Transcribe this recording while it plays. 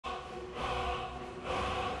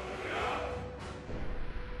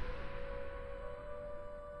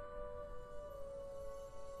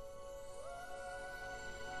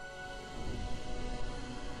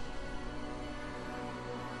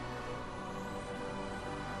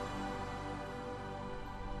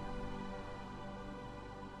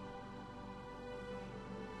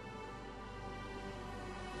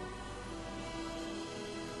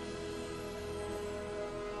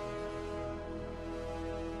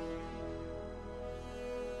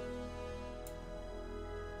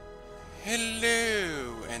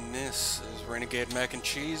This is Renegade Mac and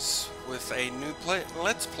Cheese with a new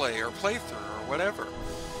Let's Play or playthrough or whatever.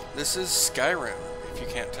 This is Skyrim, if you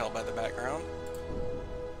can't tell by the background.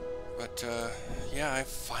 But yeah, I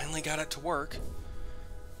finally got it to work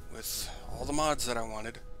with all the mods that I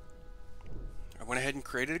wanted. I went ahead and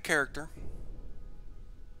created a character.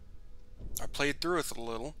 I played through it a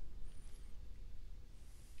little.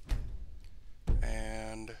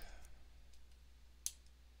 And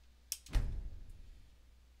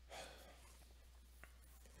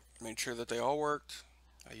made sure that they all worked.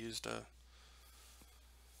 I used a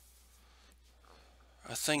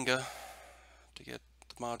Thinga to get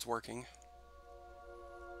the mods working.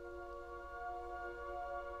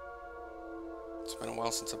 It's been a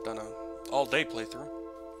while since I've done a all-day playthrough,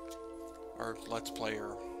 or let's play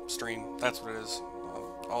or stream. That's what it is,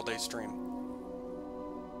 all-day stream.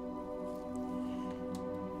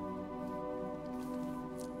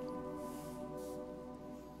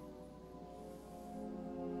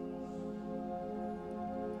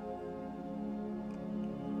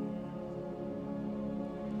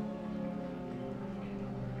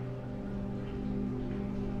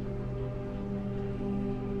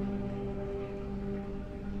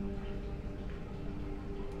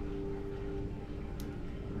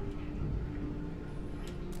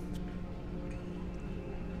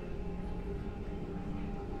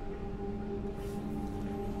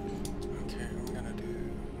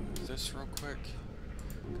 This real quick,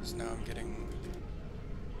 because now I'm getting...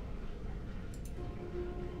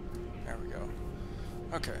 There we go.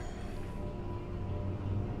 Okay.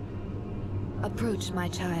 Approach, my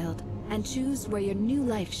child, and choose where your new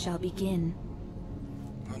life shall begin.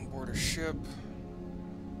 On board a ship.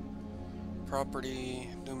 Property,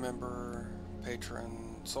 new member,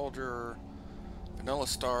 patron, soldier, vanilla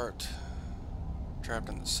start, trapped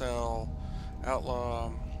in the cell,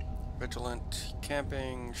 outlaw, vigilant,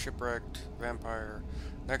 camping, shipwrecked, vampire,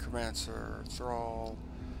 necromancer, thrall,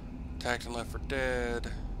 attacked and left for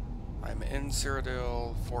dead. I'm in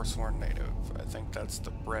Cyrodiil, forsworn native. I think that's the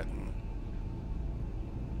Breton.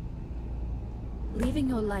 Leaving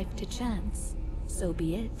your life to chance, so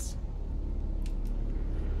be it.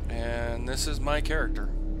 And this is my character.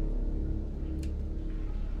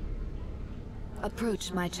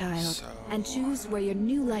 Approach, my child, and choose where your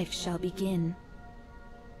new life shall begin.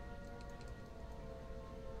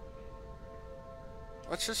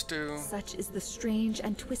 Let's just do... Such is the strange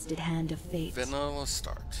and twisted hand of fate. Vanilla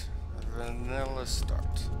start. Vanilla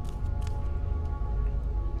start.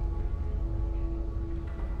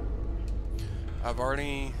 I've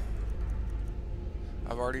already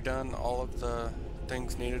done all of the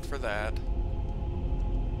things needed for that.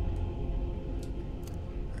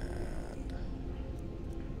 And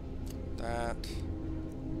that.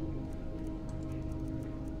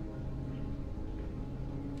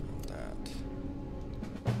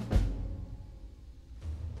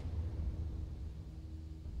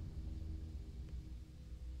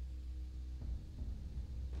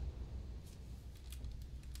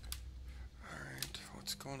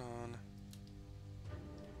 What's going on?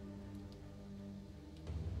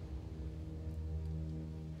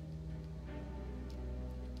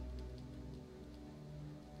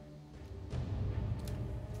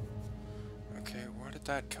 Okay, where did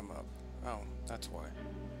that come up? Oh, that's why.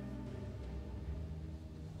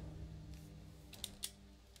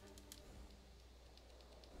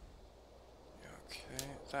 Okay,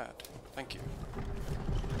 that. Thank you.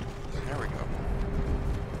 There we go.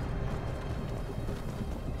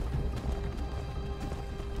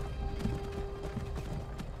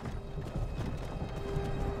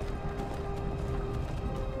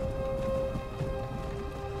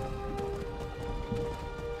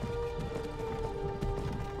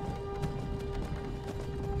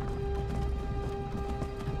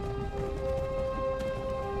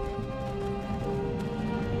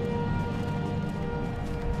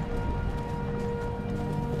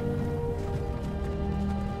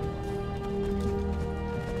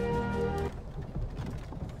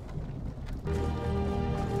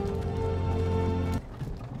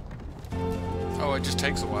 Oh, it just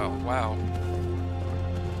takes a while. Wow.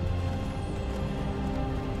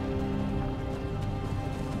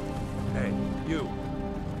 Hey, you.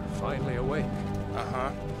 Finally awake.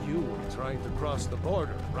 Uh-huh. You were trying to cross the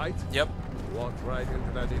border, right? Yep. You walked right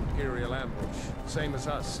into that Imperial ambush. Same as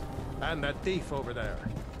us. And that thief over there.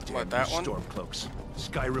 What, that one? Stormcloaks.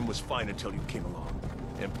 Skyrim was fine until you came along.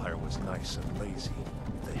 Empire was nice and lazy.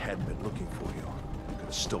 If they hadn't been looking for you, you could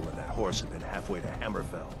have stolen that horse and been halfway to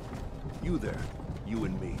Hammerfell. You there. You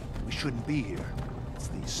and me. We shouldn't be here. It's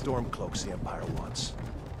these Stormcloaks the Empire wants.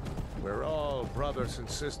 We're all brothers and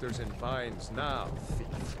sisters in binds now,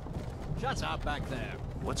 thief. Shut up back there.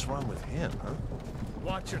 What's wrong with him, huh?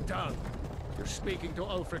 Watch your tongue. You're speaking to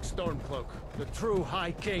Ulfric Stormcloak, the true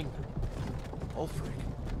High King. Ulfric?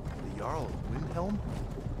 The Jarl of Windhelm?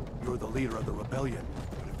 You're the leader of the rebellion.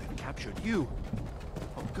 But if they've captured you...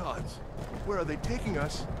 Oh gods, where are they taking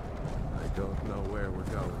us? I don't know where we're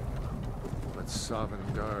going, but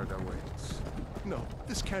Sovngarde awaits. No,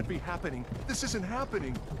 this can't be happening. This isn't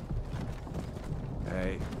happening.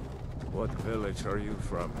 Hey, what village are you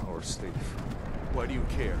from, horse thief? Why do you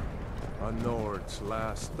care? A Nord's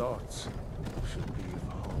last thoughts should be of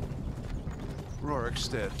home.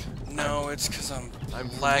 Rorikstead. No, it's because I'm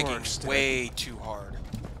from lagging Rorikstead. way too hard.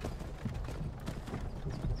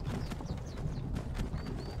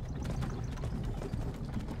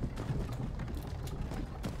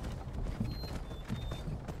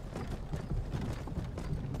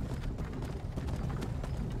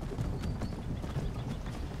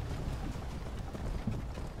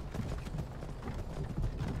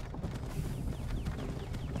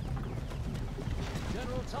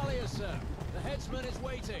 General Tullius, sir. The headsman is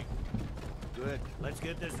waiting. Good. Let's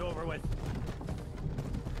get this over with.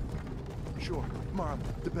 Sure. Mara,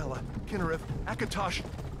 Dibella, Kinnarev, Akatosh,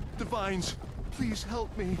 Divines, please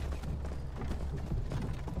help me.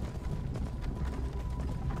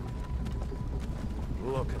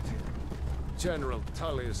 Look at him. General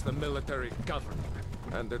Tullius, the military governor.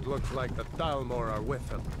 And it looks like the Dalmor are with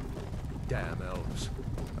him. Damn elves.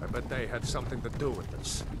 I bet they had something to do with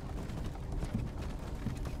this.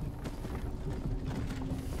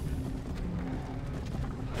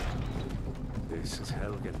 This is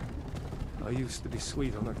Helgen. I used to be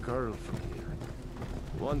sweet on a girl from here.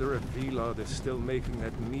 Wonder if Vilod is still making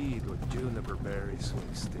that mead with juniper berries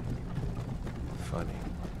mixed in. Funny.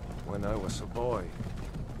 When I was a boy,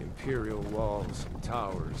 Imperial walls and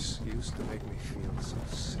towers used to make me feel so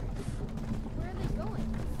safe. Where are they going?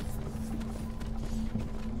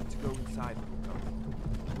 To go inside.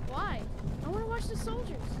 Why? I want to watch the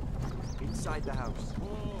soldiers. Inside the house.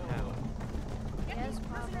 Now. Yes,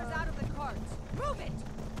 prisoners out of the carts. Move it!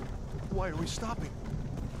 Why are we stopping?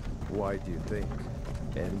 Why do you think?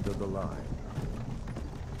 End of the line.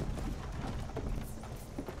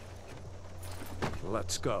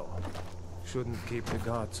 Let's go. Shouldn't keep the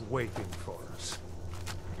gods waiting for us.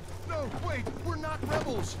 No, wait, we're not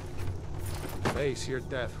rebels. Face your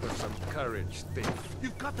death with some courage, thief.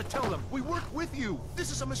 You've got to tell them, we work with you.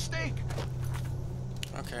 This is a mistake.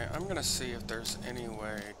 Okay, I'm gonna see if there's any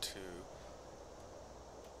way to...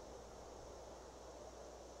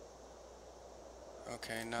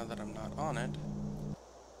 Okay, now that I'm not on it...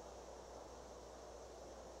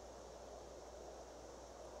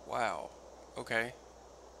 Wow. Okay.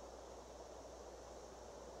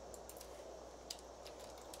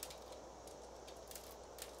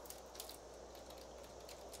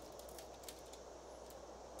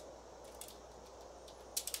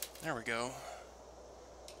 There we go.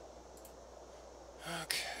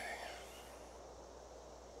 Okay.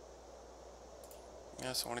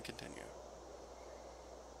 Yes, I want to continue.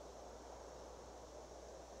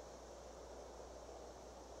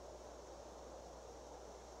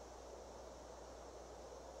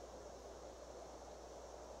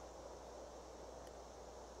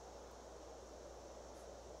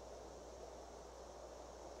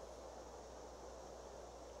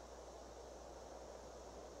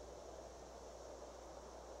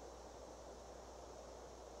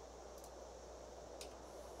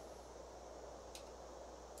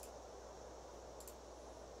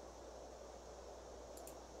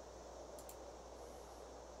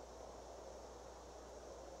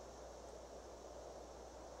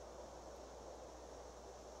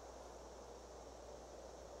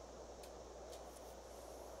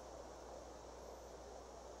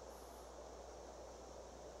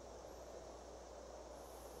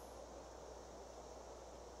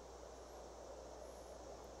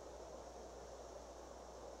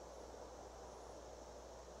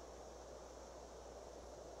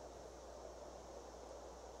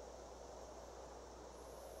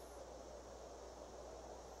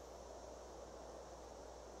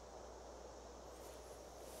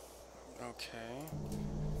 Okay.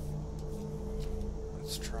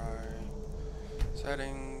 Let's try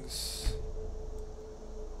settings.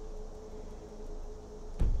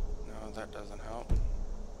 No, that doesn't help.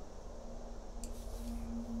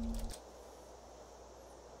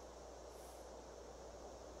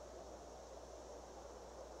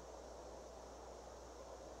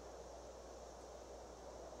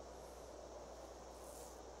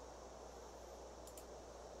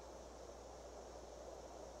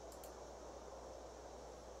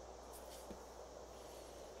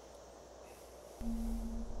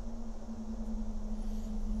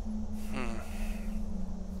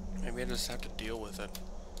 just have to deal with it.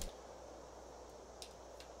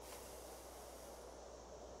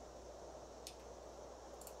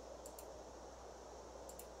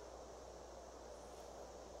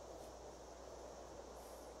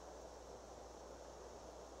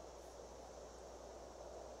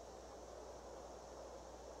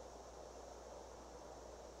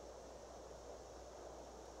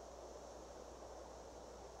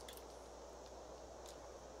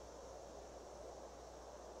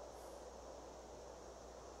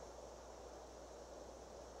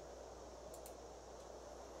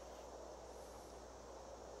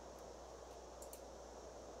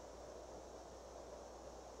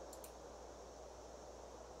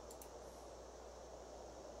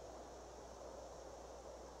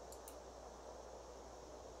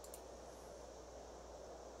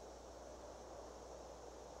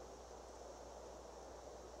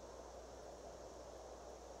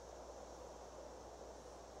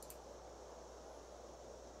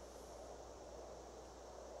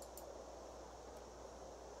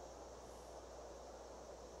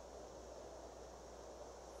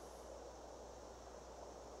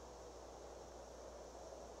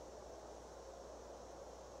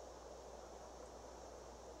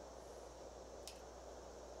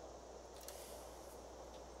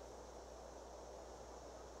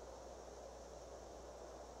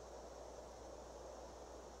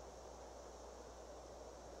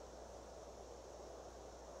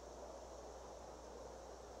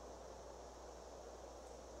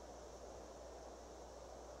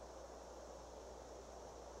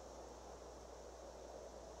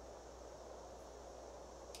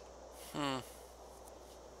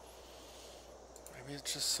 Maybe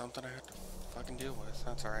it's just something I have to fucking deal with.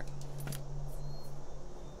 That's alright.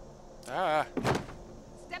 Ah!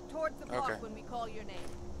 Step towards the block Okay. when we call your name.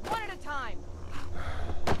 One at a time.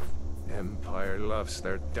 Empire loves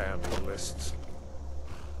their damn lists.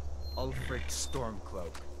 Ulfric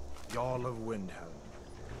Stormcloak, Jarl of Windhelm.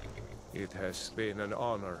 It has been an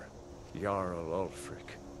honor, Jarl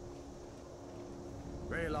Ulfric.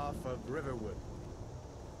 Ralof of Riverwood.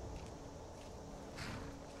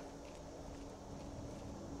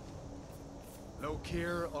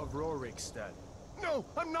 Lokir of Rorikstead. No,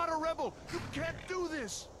 I'm not a rebel. You can't do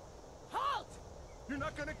this. Halt! You're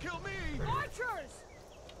not gonna kill me. Archers!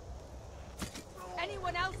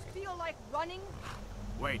 Anyone else feel like running?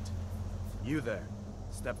 Wait. You there.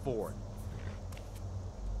 Step forward.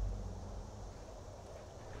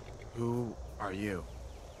 Who are you?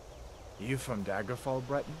 You from Daggerfall,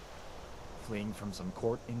 Breton? Fleeing from some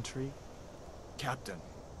court intrigue? Captain,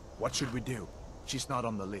 what should we do? She's not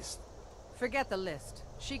on the list. Forget the list.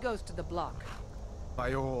 She goes to the block. By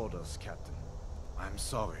your orders, Captain. I'm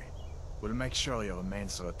sorry. We'll make sure your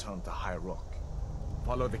remains are returned to High Rock.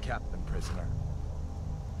 Follow the captain, prisoner.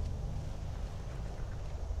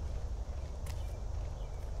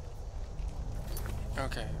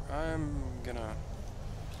 Okay, I'm gonna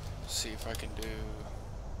see if I can do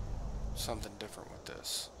something different with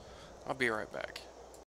this. I'll be right back.